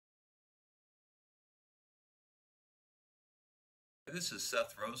This is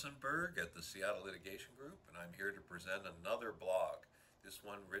Seth Rosenberg at the Seattle Litigation Group, and I'm here to present another blog, this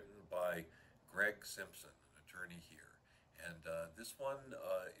one written by Greg Simpson, an attorney here. And this one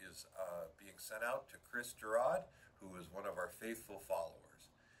is being sent out to Chris Gerard, who is one of our faithful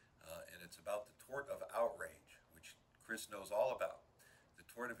followers. And it's about the tort of outrage, which Chris knows all about. The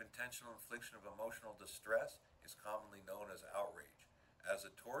tort of intentional infliction of emotional distress is commonly known as outrage. As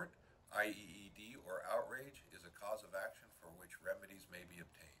a tort, IEED or outrage is a cause of action for which remedies may be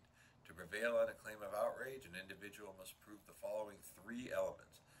obtained. To prevail on a claim of outrage, an individual must prove the following three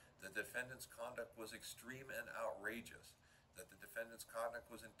elements: the defendant's conduct was extreme and outrageous, that the defendant's conduct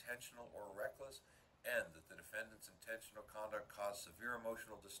was intentional or reckless, and that the defendant's intentional conduct caused severe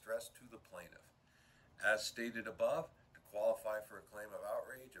emotional distress to the plaintiff. As stated above, to qualify for a claim of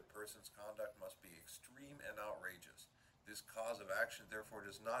outrage, a person's conduct must be extreme and outrageous. This cause of action therefore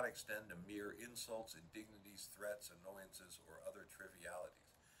does not extend to mere insults, indignities, threats, annoyances, or other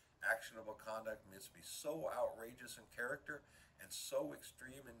trivialities. Actionable conduct must be so outrageous in character and so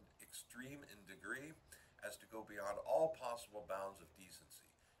extreme in degree as to go beyond all possible bounds of decency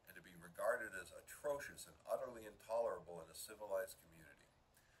and to be regarded as atrocious and utterly intolerable in a civilized community.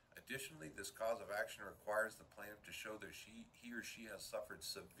 Additionally, this cause of action requires the plaintiff to show that he or she has suffered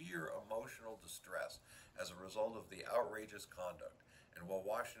severe emotional distress as a result of the outrageous conduct. And while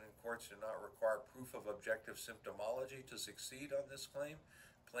Washington courts do not require proof of objective symptomology to succeed on this claim,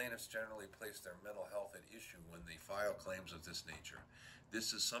 plaintiffs generally place their mental health at issue when they file claims of this nature.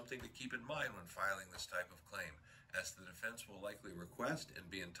 This is something to keep in mind when filing this type of claim, as the defense will likely request and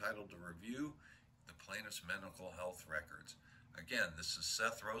be entitled to review the plaintiff's mental health records. Again, this is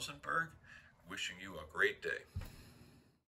Seth Rosenberg, wishing you a great day.